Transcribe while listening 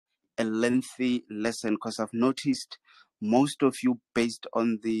a lengthy lesson because I've noticed most of you, based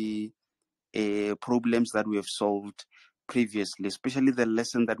on the problems that we have solved previously, especially the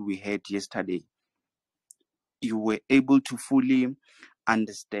lesson that we had yesterday, you were able to fully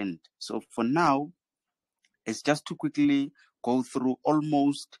understand. So for now, it's just to quickly go through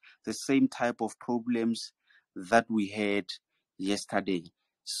almost the same type of problems that we had yesterday.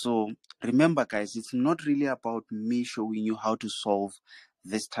 So remember, guys, it's not really about me showing you how to solve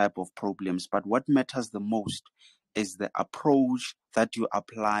this type of problems, but what matters the most is the approach that you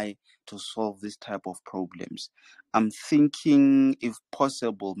apply to solve this type of problems. I'm thinking, if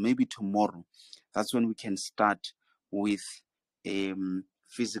possible, maybe tomorrow, that's when we can start with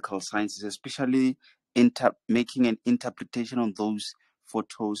physical sciences, especially making an interpretation on those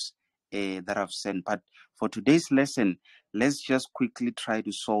photos that I've sent. But for today's lesson, let's just quickly try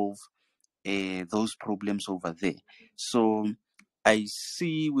to solve those problems over there. So I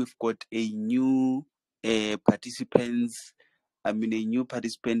see we've got a new participants. A new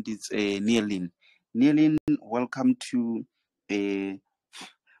participant is Neilin. Neilin, welcome to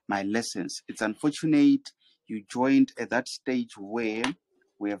my lessons. It's unfortunate you joined at that stage where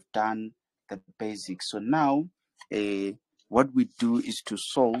we have done the basics. So now what we do is to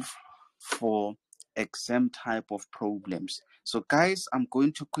solve for exam type of problems. So guys, I'm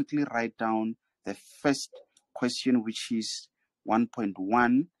going to quickly write down the first question, which is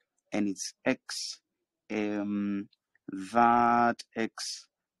 1.1, and it's x, that x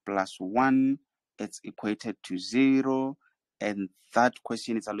plus 1, it's equated to 0, and that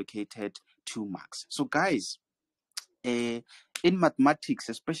question is allocated 2 marks. So guys, in mathematics,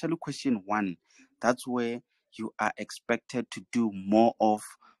 especially question 1, that's where you are expected to do more of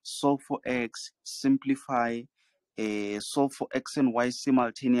solve for x, simplify, solve for x and y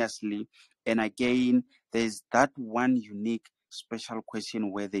simultaneously, and again there's that one unique special question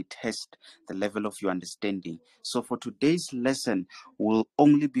where they test the level of your understanding. So for today's lesson, we'll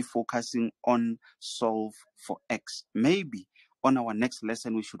only be focusing on solve for x. Maybe on our next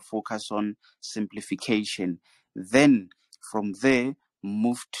lesson we should focus on simplification. Then from there,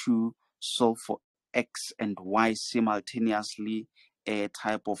 move to solve for x and y simultaneously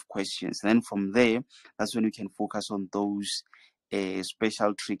type of questions. Then from there, that's when we can focus on those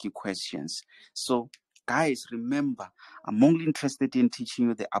special tricky questions. So guys, remember, I'm only interested in teaching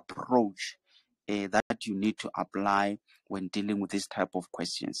you the approach that you need to apply when dealing with this type of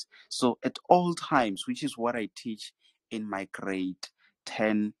questions. So at all times, which is what I teach in my grade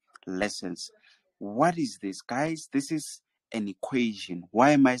 10 lessons. What is this, guys? This is an equation.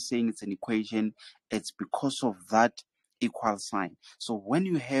 Why am I saying it's an equation? It's because of that equal sign. So when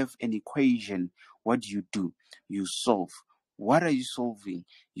you have an equation, what do? You solve. What are you solving?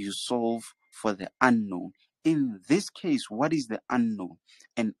 You solve for the unknown. In this case, what is the unknown?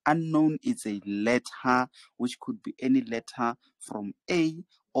 An unknown is a letter, which could be any letter from A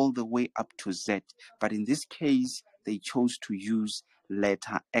all the way up to Z. But in this case, they chose to use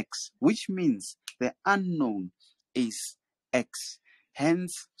letter X, which means the unknown is X.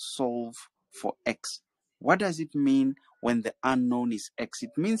 Hence, solve for X. What does it mean when the unknown is X?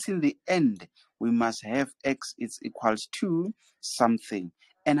 It means in the end, we must have X is equals to something.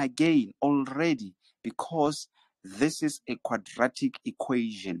 And again, already, because this is a quadratic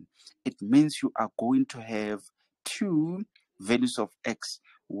equation, it means you are going to have two values of X,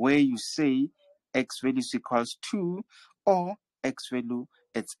 where you say X value is equals to, or X value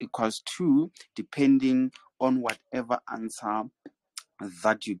it's equals to, depending on whatever answer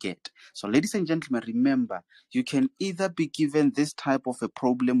that you get. So ladies and gentlemen, remember, you can either be given this type of a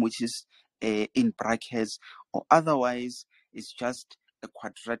problem, which is in brackets, or otherwise it's just a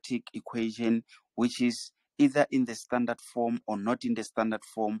quadratic equation, which is either in the standard form or not in the standard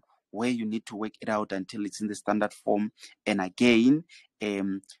form, where you need to work it out until it's in the standard form, and again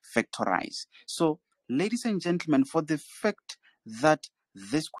factorize. So ladies and gentlemen, for the fact that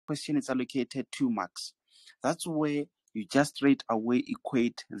this question is allocated 2 marks, that's where you just straight away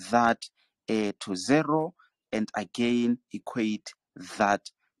equate that to 0, and again equate that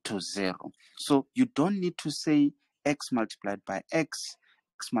to 0. So you don't need to say x multiplied by x,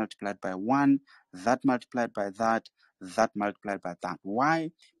 x multiplied by 1, that multiplied by that multiplied by that.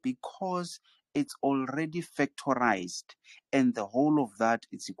 Why? Because it's already factorized, and the whole of that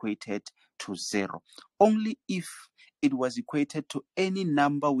is equated to 0. Only if it was equated to any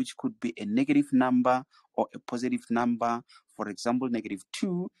number, which could be a negative number or a positive number, for example,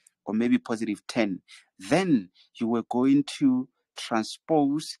 -2 or maybe +10, then you were going to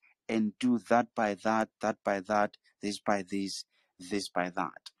transpose and do that by that by that, this by this by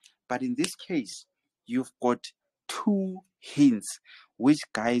that. But in this case, you've got 2 hints which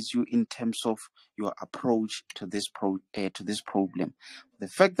guides you in terms of your approach to this problem. The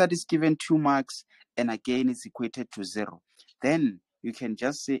fact that it's given 2 marks and again it's equated to 0, then you can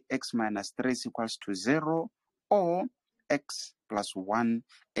just say x minus 3 is equals to 0, or x plus 1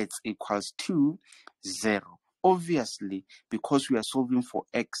 it's equals to 0. Obviously, because we are solving for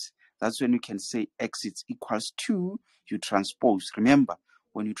x, that's when you can say x is equals to, you transpose. Remember,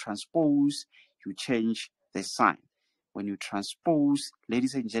 when you transpose, you change the sign. When you transpose,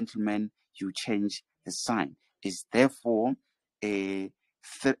 ladies and gentlemen, you change the sign. Is therefore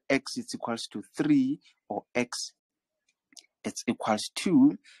x is equals to 3, or x it's equals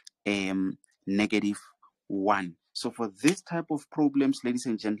to negative 1. So for this type of problems, ladies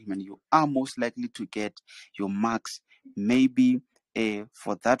and gentlemen, you are most likely to get your marks maybe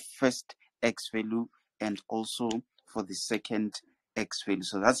for that first x value and also for the second x value.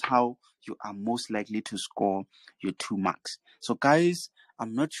 So that's how you are most likely to score your 2 marks. So guys,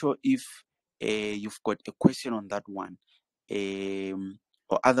 I'm not sure if you've got a question on that one,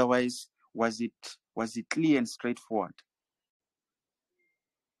 or otherwise was it clear and straightforward?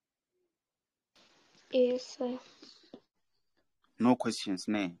 Yes, sir. No questions,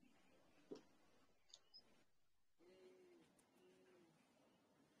 nay.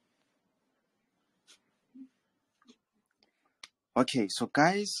 Okay, so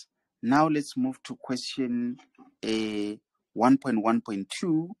guys, now let's move to question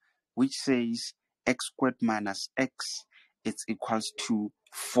 1.1.2, which says x squared minus x is equals to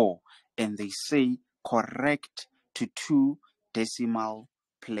 4, and they say correct to 2 decimal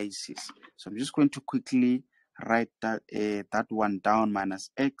places. So I'm just going to quickly write that one down. Minus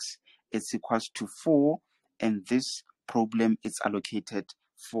x is equals to 4, and this problem is allocated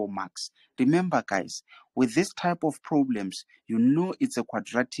 4 marks. Remember guys, with this type of problems, you know it's a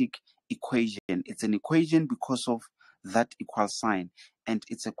quadratic equation. It's an equation because of that equal sign, and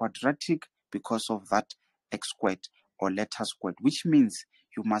it's a quadratic because of that x squared or letter squared, which means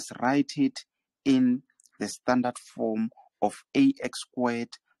you must write it in the standard form of ax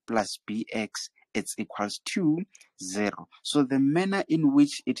squared plus bx, it's equals to 0. So the manner in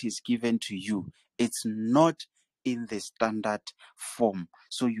which it is given to you, it's not in the standard form.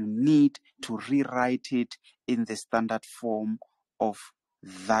 So you need to rewrite it in the standard form of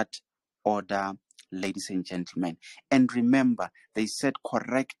that order, ladies and gentlemen. And remember, they said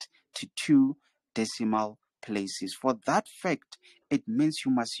correct to 2 decimal places. For that fact, it means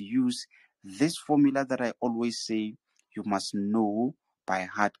you must use this formula that I always say you must know by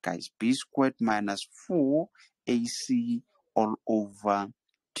heart, guys. B squared minus 4ac all over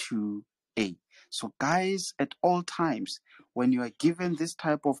 2a. So guys, at all times, when you are given this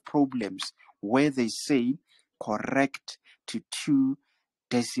type of problems where they say correct to 2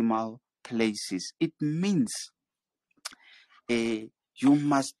 decimal places, it means you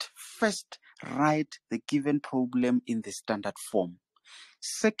must first write the given problem in the standard form.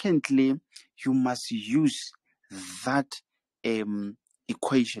 Secondly, you must use that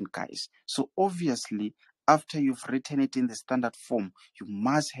equation, guys. So obviously, after you've written it in the standard form, you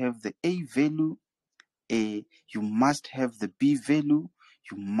must have the a value, you must have the b value,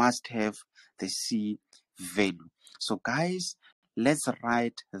 you must have the c value. So guys, let's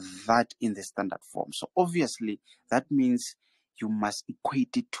write that in the standard form. So obviously, that means you must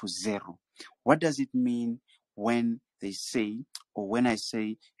equate it to 0. What does it mean when they say, or when I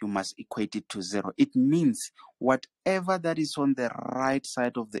say you must equate it to 0? It means whatever that is on the right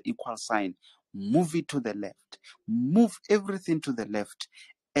side of the equal sign, move it to the left. Move everything to the left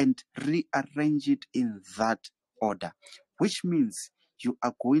and rearrange it in that order, which means you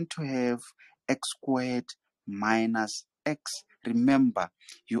are going to have x squared minus x. Remember,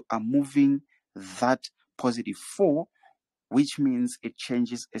 you are moving that positive 4, which means it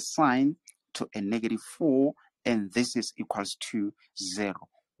changes a sign to a negative 4, and this is equals to 0.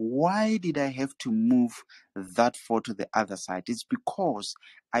 Why did I have to move that 4 to the other side? It's because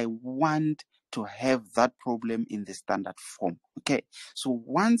I want to have that problem in the standard form. Okay, so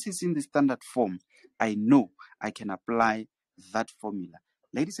once it's in the standard form, I know I can apply that formula.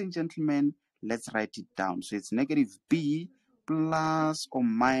 Ladies and gentlemen, let's write it down. So it's negative b plus or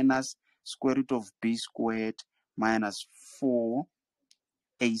minus square root of b squared minus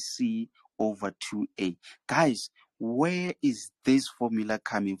 4ac over 2a. Guys, where is this formula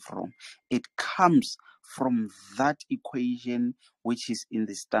coming from? It comes from that equation which is in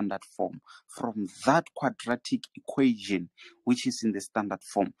the standard form, from that quadratic equation which is in the standard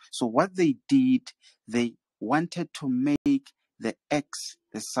form. So what they did, they wanted to make the x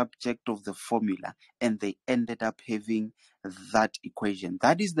the subject of the formula, and they ended up having that equation.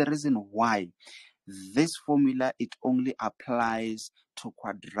 That is the reason why this formula, it only applies to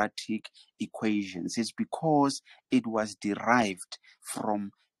quadratic equations. It's because it was derived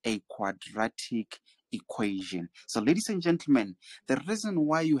from a quadratic equation. So ladies and gentlemen, the reason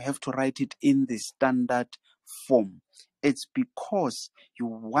why you have to write it in the standard form, it's because you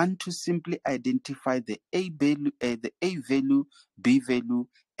want to simply identify the A value, B value,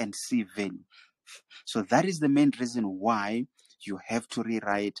 and C value. So that is the main reason why you have to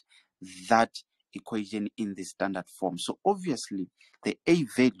rewrite that equation in the standard form. So obviously the A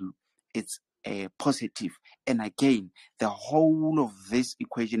value is a positive, and again the whole of this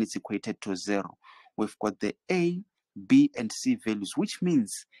equation is equated to 0. We've got the A, B, and C values, which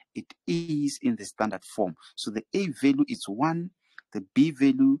means it is in the standard form. So the A value is 1, the B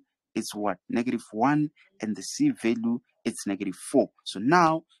value is what? -1, and the C value it's -4. So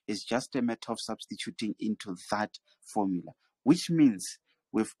now it's just a matter of substituting into that formula, which means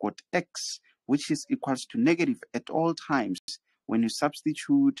we've got x, which is equals to negative at all times. When you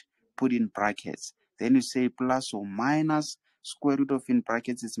substitute, put in brackets. Then you say plus or minus, square root of in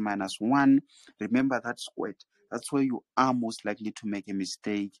brackets is -1. Remember that squared. That's where you are most likely to make a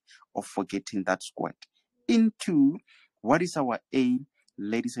mistake of forgetting that squared. Into, what is our A,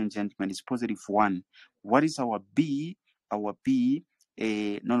 ladies and gentlemen? It's +1. What is our B? Our B,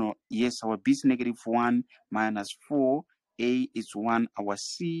 our B is -1 -4. A is 1. Our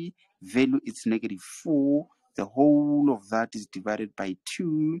C value is -4. The whole of that is divided by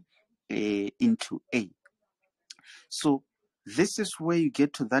 2 into A. So this is where you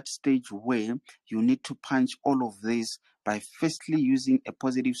get to that stage where you need to punch all of this by firstly using a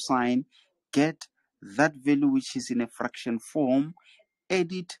positive sign, get that value which is in a fraction form,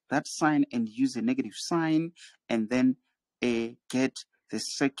 edit that sign and use a negative sign, and then get the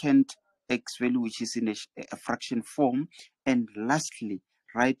second x value which is in a fraction form, and lastly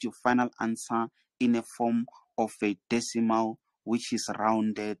write your final answer in a form of a decimal which is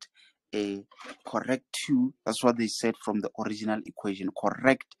rounded, correct to, that's what they said from the original equation,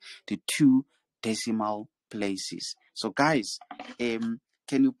 correct the 2 decimal places. So guys, can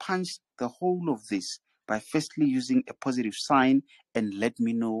you punch the whole of this by firstly using a positive sign and let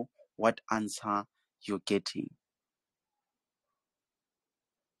me know what answer you're getting?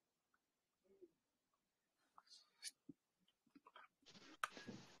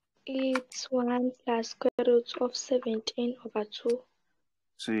 It's 1 plus square root of 17/2.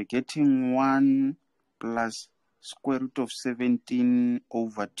 So you're getting 1 plus square root of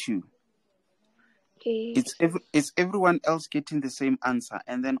 17/2. Yes. Is everyone else getting the same answer?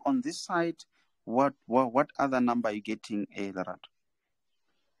 And then on this side, what other number are you getting, Lerato?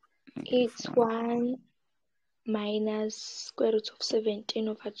 It's 1 minus square root of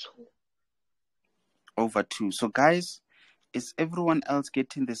 17/2. Over 2. So guys, is everyone else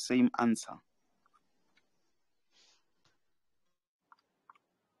getting the same answer?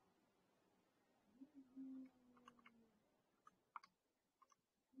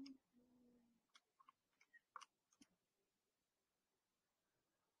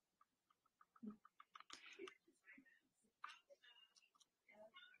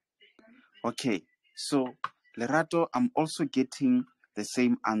 Okay, so Lerato, I'm also getting the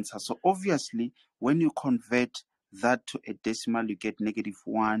same answer. So obviously, when you convert that to a decimal, you get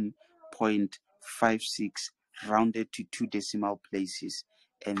 -1.56 rounded to 2 decimal places.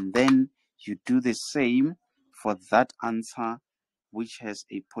 And then you do the same for that answer, which has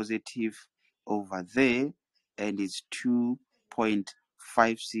a positive over there, and it's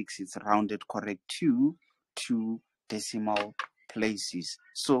 2.56. It's rounded correct to 2 decimal places.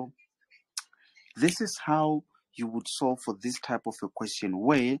 So this is how you would solve for this type of a question,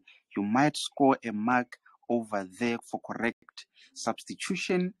 where you might score a mark over there for correct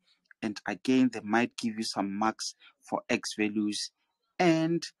substitution, and again they might give you some marks for x values,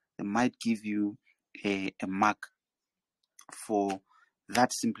 and they might give you a mark for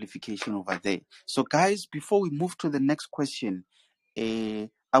that simplification over there. So guys, before we move to the next question,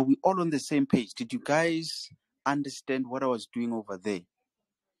 are we all on the same page? Did you guys understand what I was doing over there?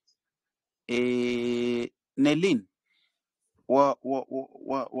 Nelin,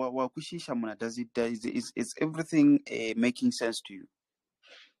 is everything making sense to you?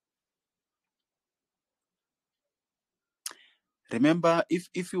 Remember,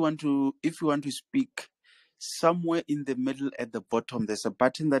 if you want to speak, somewhere in the middle at the bottom there's a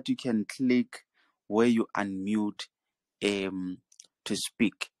button that you can click where you unmute to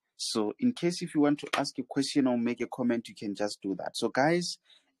speak. So in case if you want to ask a question or make a comment, you can just do that. So guys,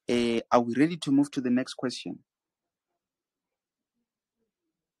 are we ready to move to the next question?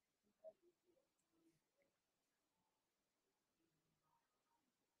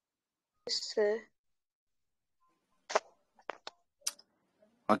 Yes, sir.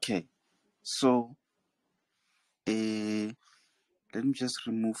 Okay, so let me just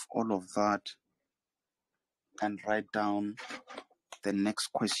remove all of that and write down the next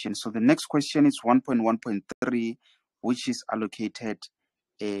question. So the next question is 1.1.3, which is allocated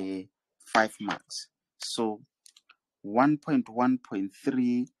 5 marks. So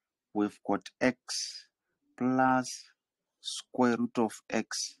 1.1.3, we've got x plus square root of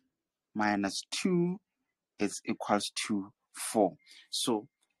x minus 2 is equals to 4. So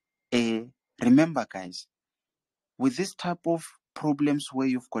remember, guys, with this type of problems where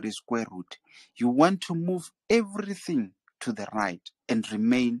you've got a square root, you want to move everything to the right and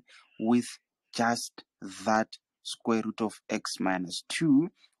remain with just that square root of x minus 2.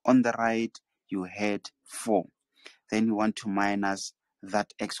 On the right, you had 4. Then you want to minus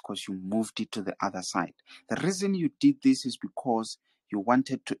that x because you moved it to the other side. The reason you did this is because you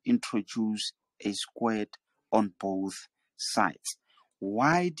wanted to introduce a squared on both sides.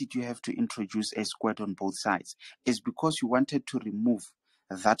 Why did you have to introduce a squared on both sides? It's because you wanted to remove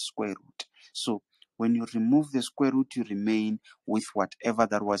that square root. So when you remove the square root, you remain with whatever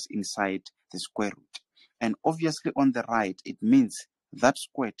that was inside the square root. And obviously on the right, it means that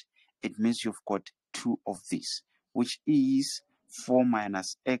squared, it means you've got 2 of these, which is 4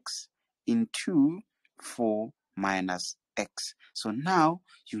 minus x into 4 minus x. So now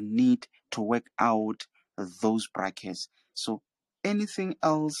you need to work out those brackets. So anything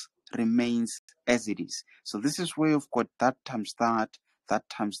else remains as it is. So this is where you've got that times that, that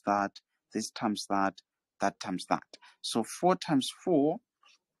times that, this times that, that times that. So 4 times 4,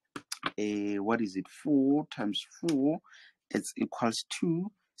 what is it? 4 times 4, it's equals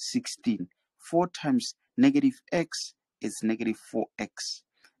to 16. 4 times negative x is negative 4x.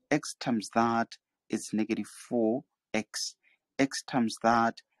 X times that is negative 4x. X times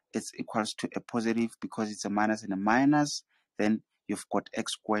that is equals to a positive because it's a minus and a minus. Then you've got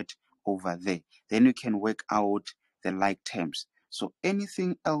x squared over there. Then you can work out the like terms. So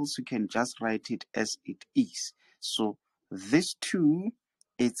anything else, you can just write it as it is. So this 2,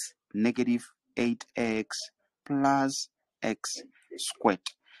 it's negative 8x plus x squared.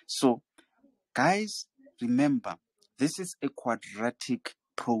 So guys, remember, this is a quadratic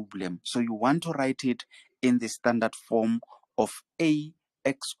problem. So you want to write it in the standard form of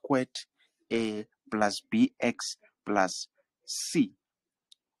ax squared a plus bx plus c,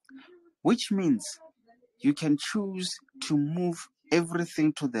 which means you can choose to move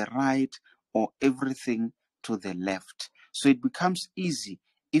everything to the right or everything to the left. So it becomes easy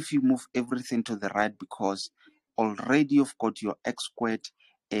if you move everything to the right because already you've got your x squared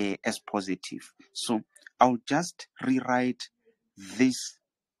as positive. So I'll just rewrite this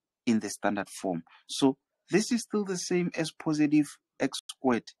in the standard form. So this is still the same as positive x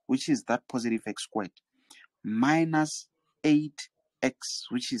squared, which is that positive x squared, minus 8x,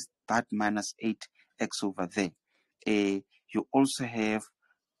 which is that minus 8x over there. You also have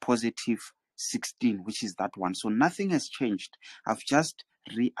positive 16, which is that one. So nothing has changed. I've just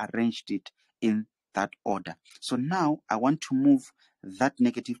rearranged it in that order. So now I want to move that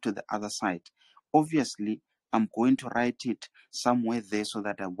negative to the other side. Obviously, I'm going to write it somewhere there so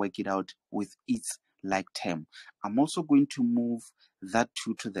that I work it out with its like term. I'm also going to move that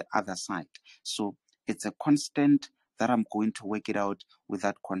 2 to the other side. So it's a constant that I'm going to work it out with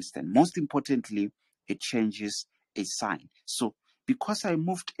that constant. Most importantly, it changes a sign. So because I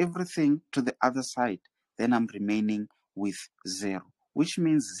moved everything to the other side, then I'm remaining with 0, which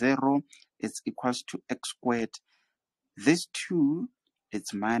means 0 is equals to x squared. This 2,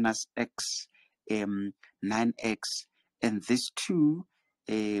 it's minus x, 9x, and this 2,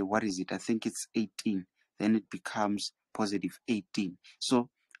 what is it? I think it's 18. Then it becomes positive 18. So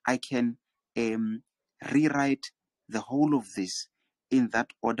I can rewrite the whole of this in that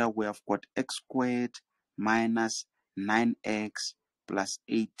order where I've got x squared minus 9x plus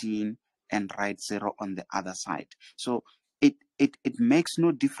 18 and write 0 on the other side. So it makes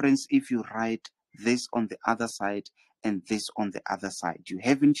no difference if you write this on the other side and this on the other side. You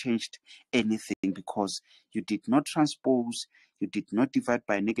haven't changed anything because you did not transpose, you did not divide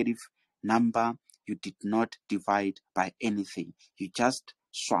by a negative number, you did not divide by anything. You just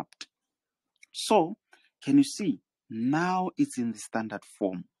swapped. So can you see? Now it's in the standard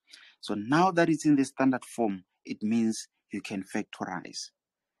form. So now that it's in the standard form, it means you can factorize.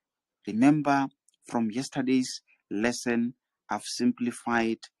 Remember from yesterday's lesson, I've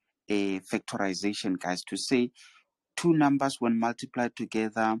simplified a factorization, guys, to say 2 numbers when multiplied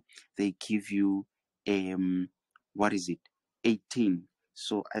together, they give you, what is it? 18.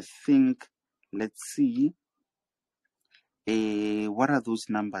 So I think, let's see, what are those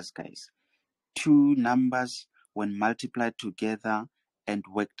numbers, guys? 2 numbers when multiplied together and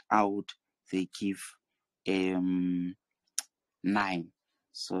worked out, they give 9.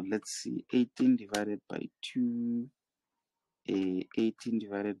 So let's see, 18 divided by 2, 18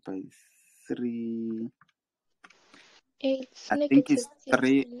 divided by 3. It's I think negative it's 6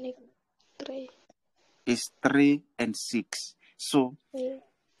 3. and negative 3. Is 3 and 6. So Yeah.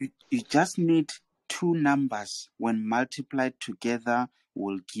 you just need two numbers when multiplied together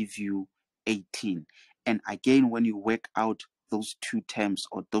will give you 18. And again, when you work out those two terms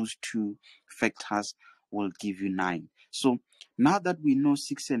or those two factors will give you 9. So now that we know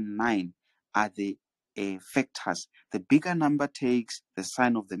 6 and 9 are the factors, the bigger number takes the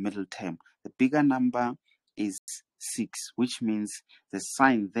sign of the middle term. The bigger number is 6, which means the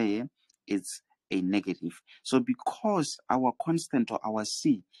sign there is a negative. So because our constant or our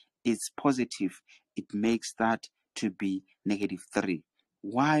C is positive, it makes that to be negative 3.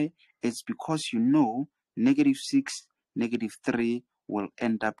 Why? It's because you know negative 6, negative 3 will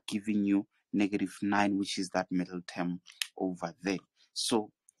end up giving you negative 9, which is that middle term over there.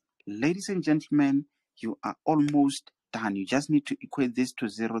 So, ladies and gentlemen, you are almost done. You just need to equate this to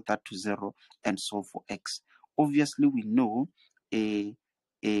 0, that to 0, and solve for x. Obviously, we know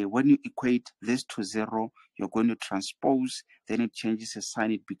when you equate this to 0, you're going to transpose, then it changes the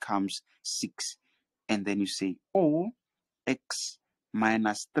sign, it becomes 6. And then you say, oh, x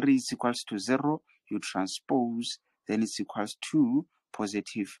minus 3 is equals to 0. You transpose, then it's equals to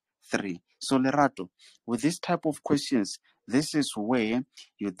positive 3. So, Lerato, with this type of questions, this is where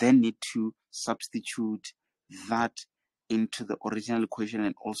you then need to substitute that into the original equation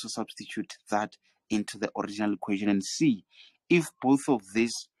and also substitute that into the original equation and see if both of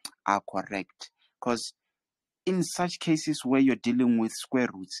these are correct. Because in such cases where you're dealing with square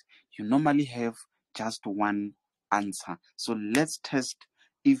roots, you normally have just one answer. So let's test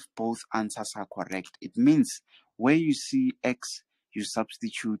if both answers are correct. It means where you see x, you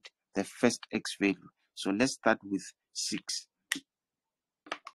substitute the first x value. So let's start with 6.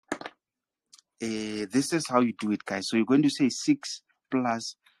 This is how you do it, guys. So you're going to say 6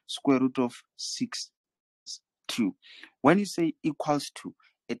 plus square root of 6, 2. When you say equals to,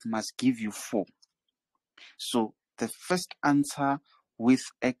 it must give you 4. So the first answer with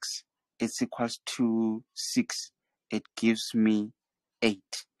x is equals to 6. It gives me 8,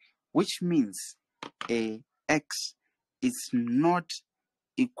 which means x is not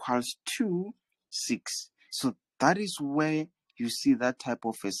equals to 6. So that is where you see that type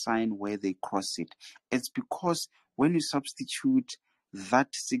of a sign where they cross it. It's because when you substitute that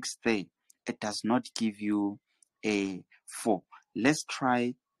 6 there, it does not give you a 4. Let's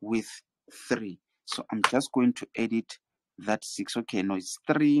try with 3. So I'm just going to edit that 6. Okay, no, it's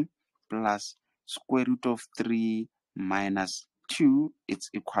 3 plus square root of 3 minus 2, it's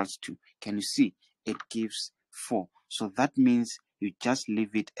equals to. Can you see? It gives 4. So that means you just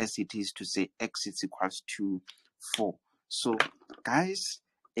leave it as it is to say x is equals to 4. So guys,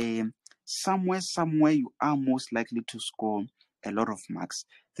 somewhere you are most likely to score a lot of marks.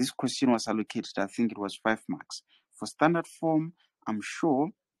 This question was allocated, I think it was 5 marks. For standard form, I'm sure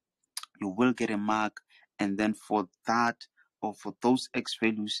you will get a mark, and then for that or for those x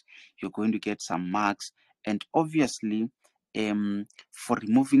values, you're going to get some marks. And obviously, for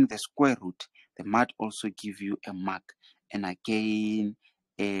removing the square root, they might also give you a mark. And again,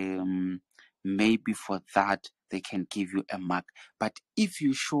 maybe for that they can give you a mark. But if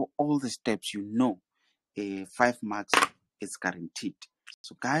you show all the steps, you know 5 marks is guaranteed.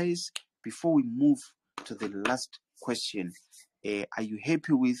 So guys, before we move to the last question, are you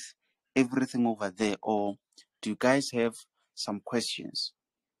happy with everything over there, or do you guys have some questions?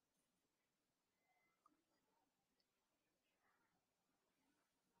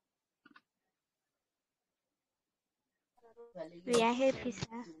 We are happy,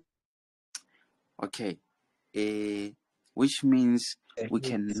 sir. Okay, which means we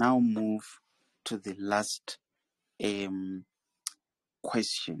can now move to the last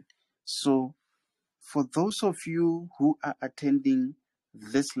question. So for those of you who are attending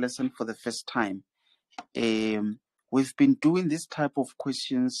this lesson for the first time, we've been doing this type of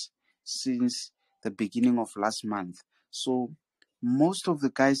questions since the beginning of last month. So most of the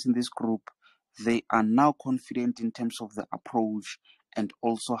guys in this group, they are now confident in terms of the approach and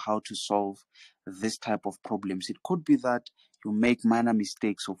also how to solve this type of problems. It could be that you make minor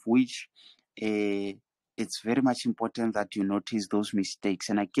mistakes, of which it's very much important that you notice those mistakes.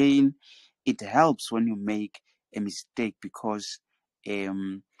 And again, it helps when you make a mistake because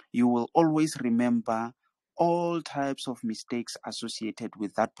you will always remember all types of mistakes associated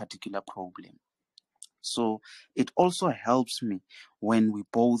with that particular problem. So it also helps me when we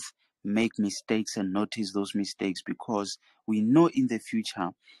both make mistakes and notice those mistakes, because we know in the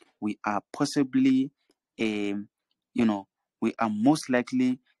future we are possibly, we are most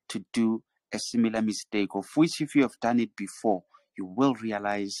likely to do a similar mistake, of which if you have done it before, you will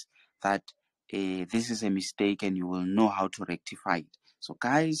realize that this is a mistake and you will know how to rectify it. So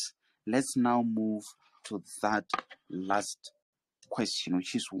guys, let's now move to that last question,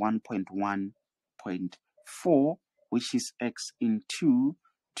 which is 1.1.4, which is x into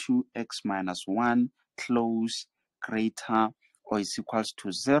 2x minus 1 close greater or is equals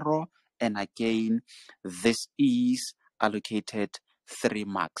to 0. And again, this is allocated 3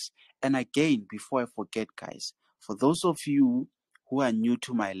 marks. And again, before I forget, guys, for those of you who are new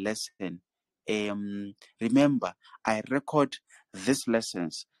to my lesson, remember, I record these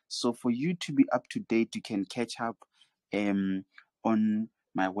lessons. So for you to be up to date, you can catch up on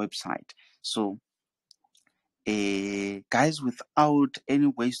my website. So guys, without any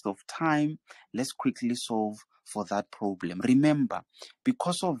waste of time, let's quickly solve for that problem. Remember,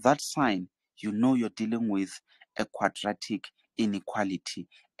 because of that sign, you know you're dealing with a quadratic inequality,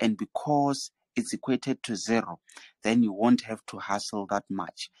 and because it's equated to 0, then you won't have to hassle that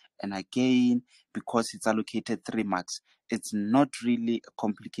much. And again, because it's allocated 3 marks, it's not really a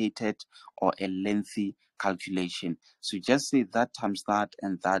complicated or a lengthy calculation. So you just say that times that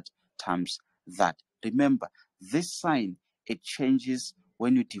and that times that. Remember, this sign, it changes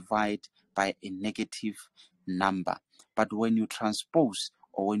when you divide by a negative number, but when you transpose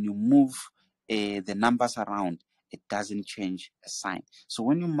or when you move the numbers around, it doesn't change a sign. So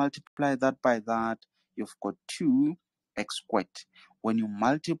when you multiply that by that, you've got 2x squared. When you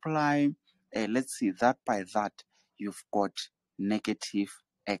multiply, let's see, that by that, you've got negative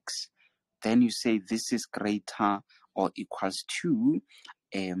x. Then you say this is greater or equals to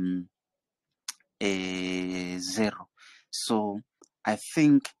 0. So I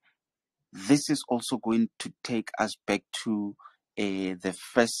think this is also going to take us back to the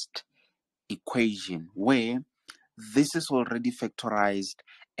first equation, where this is already factorized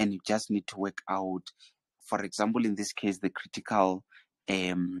and you just need to work out, for example, in this case, the critical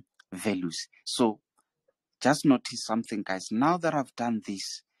values. So just notice something, guys. Now that I've done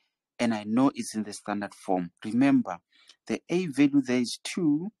this and I know it's in the standard form, remember the a value there is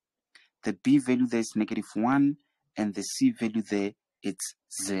 2, the b value there is -1, and the c value there it's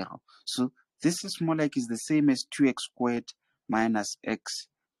 0. So this is more like it's the same as 2x squared minus x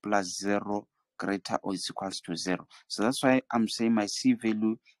plus 0 greater or is equals to 0. So that's why I'm saying my c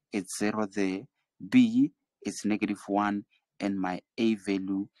value is 0 there, b is -1, and my a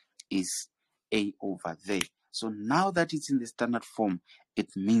value is a over there. So now that it's in the standard form,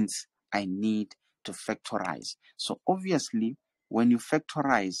 it means I need to factorize. So obviously, when you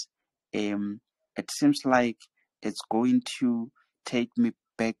factorize, it seems like it's going to take me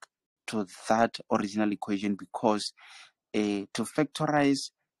back to that original equation, because to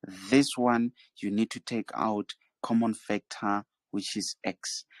factorize this one, you need to take out common factor, which is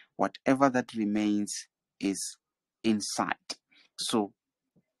x. Whatever that remains is inside. So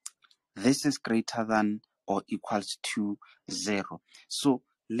this is greater than or equals to 0. So,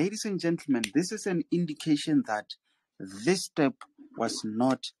 ladies and gentlemen, this is an indication that this step was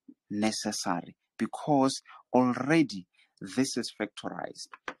not necessary, because already this is factorized.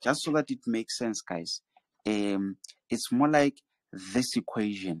 Just so that it makes sense, guys, it's more like this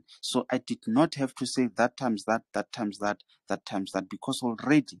equation. So I did not have to say that times that, that times that, that times that, because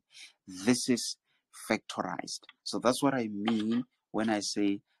already this is factorized. So that's what I mean when I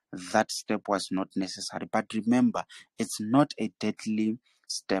say that step was not necessary. But remember, it's not a deadly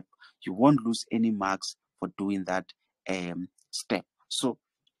step. You won't lose any marks for doing that step. So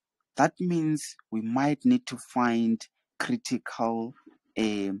that means we might need to find critical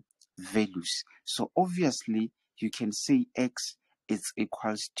values. So obviously, you can say x is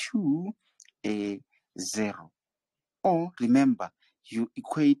equals to 0. Or remember, you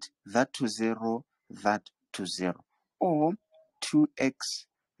equate that to 0, that to 0. Or 2x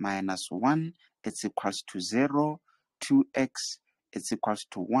minus 1 is equals to 0, 2x is equals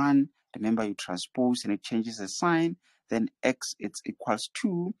to 1. Remember, you transpose and it changes the sign. Then x is equals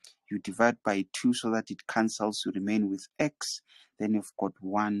to, you divide by 2 so that it cancels, you remain with x. Then you've got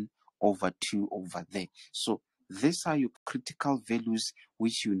 1 over 2 over there. So these are your critical values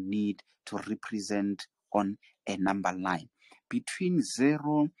which you need to represent on a number line. Between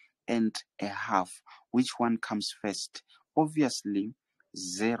 0 and a half, which one comes first? Obviously,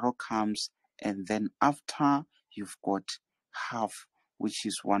 0 comes, and then after you've got half, which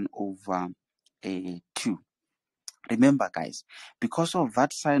is 1 over 2. Remember, guys, because of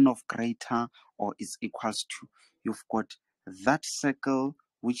that sign of greater or is equals to, you've got that circle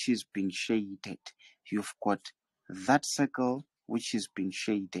which is being shaded. You've got that circle which is being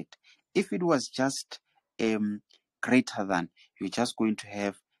shaded. If it was just greater than, you're just going to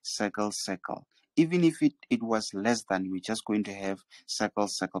have circle, circle. Even if it was less than, you're just going to have circle,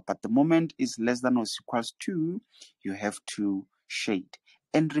 circle. But the moment is less than or equals to, you have to shade.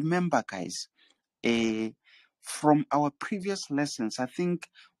 And remember, guys, from our previous lessons, I think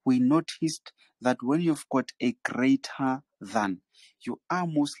we noticed that when you've got a greater than, you are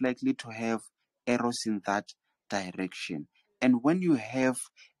most likely to have arrows in that direction. And when you have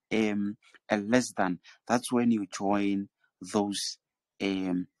a less than, that's when you join those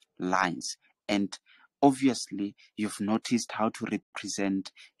lines. And obviously, you've noticed how to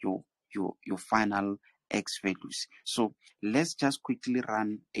represent your final x values. So let's just quickly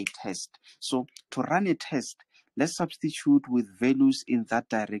run a test. So to run a test, let's substitute with values in that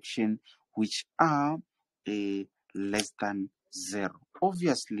direction which are less than 0.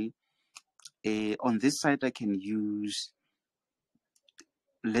 Obviously, on this side I can use,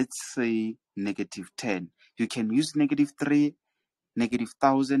 let's say, -10. You can use -3,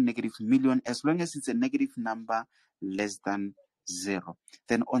 -1,000, -1,000,000, as long as it's a negative number less than 0.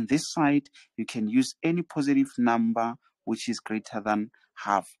 Then on this side, you can use any positive number which is greater than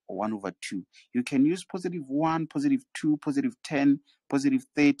half, or 1/2. You can use +1, +2, +10,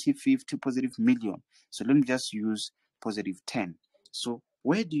 +30, 50, +1,000,000. So let me just use +10. So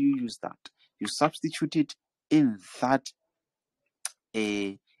where do you use that? You substitute it in that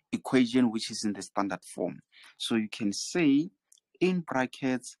equation which is in the standard form. So you can say in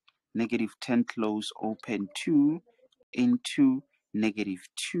brackets -10 close open 2 into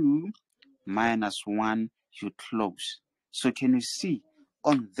 -2 minus 1 you close. So can you see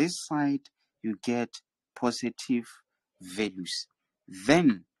on this side you get positive values.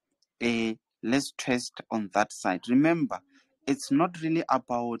 Then let's test on that side. Remember, it's not really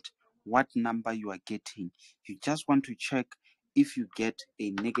about what number you are getting. You just want to check if you get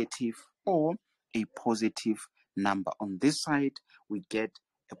a negative or a positive number. On this side, we get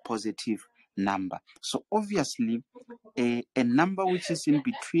a positive number. So obviously, a number which is in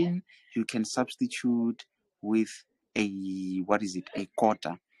between, you can substitute with a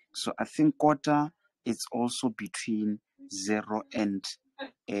quarter. So I think quarter is also between 0 and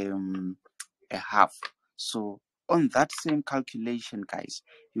a half. So on that same calculation, guys,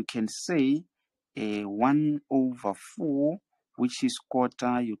 you can say 1/4, which is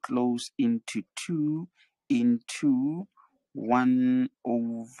quarter, you close into 2 into 1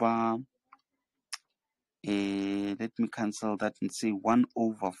 over, let me cancel that and say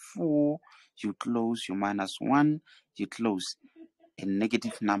 1/4, you close, you minus 1, you close a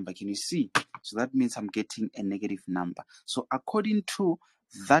negative number. Can you see? So that means I'm getting a negative number. So according to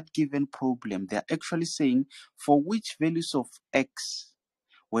that given problem, they're actually saying for which values of x,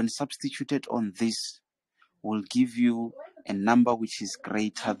 when substituted on this, will give you a number which is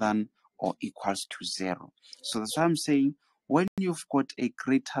greater than or equals to 0. So that's why I'm saying when you've got a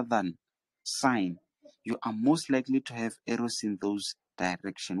greater than sign, you are most likely to have arrows in those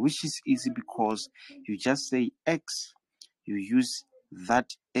directions, which is easy because you just say x, you use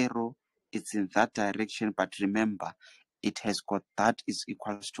that arrow, it's in that direction, but remember, it has got that is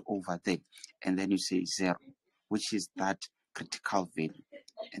equals to over there, and then you say 0, which is that critical value,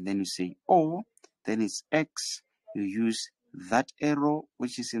 and then you say O, then it's x, you use that arrow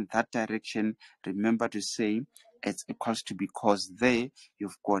which is in that direction, remember to say it's equals to, because there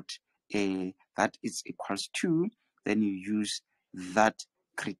you've got a that is equals to, then you use that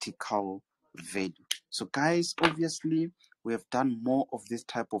critical value. So guys, obviously we have done more of this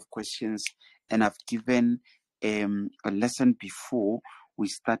type of questions, and I've given a lesson before we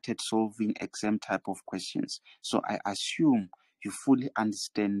started solving exam type of questions. So I assume you fully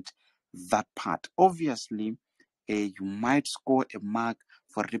understand that part. Obviously, you might score a mark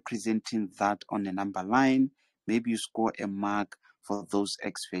for representing that on a number line. Maybe you score a mark for those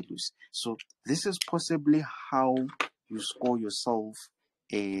x values. So this is possibly how you score yourself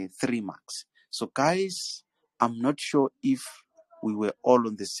 3 marks. So guys, I'm not sure if we were all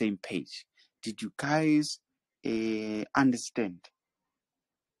on the same page. Did you guys understand?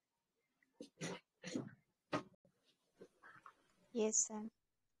 Yes, sir.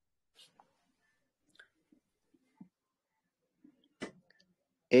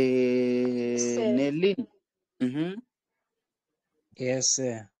 Nelin, Yes,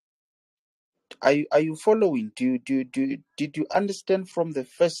 sir. are you following? Did you understand from the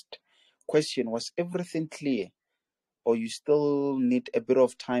first question? Was everything clear, or you still need a bit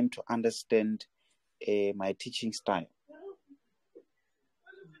of time to understand my teaching style?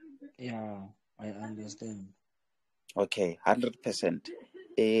 Yeah, I understand. Okay, 100%.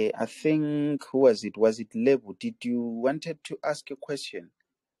 I think, who was it? Was it Lebu? Did you wanted to ask a question?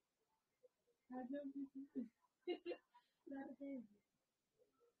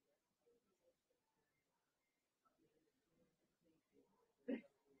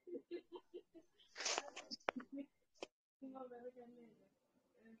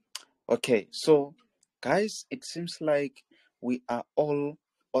 Okay, so guys, it seems like we are all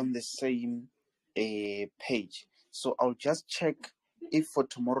on the same page. So I'll just check if for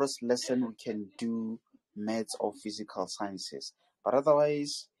tomorrow's lesson we can do maths or physical sciences. But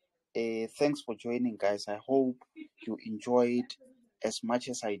otherwise, thanks for joining, guys. I hope you enjoyed as much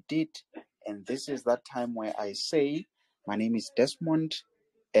as I did. And this is that time where I say, my name is Desmond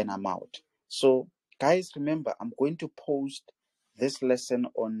and I'm out. So, guys, remember, I'm going to post this lesson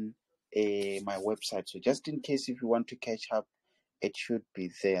on my website. So, just in case if you want to catch up, it should be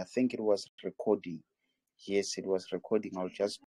there. I think it was recording. Yes, it was recording. I'll just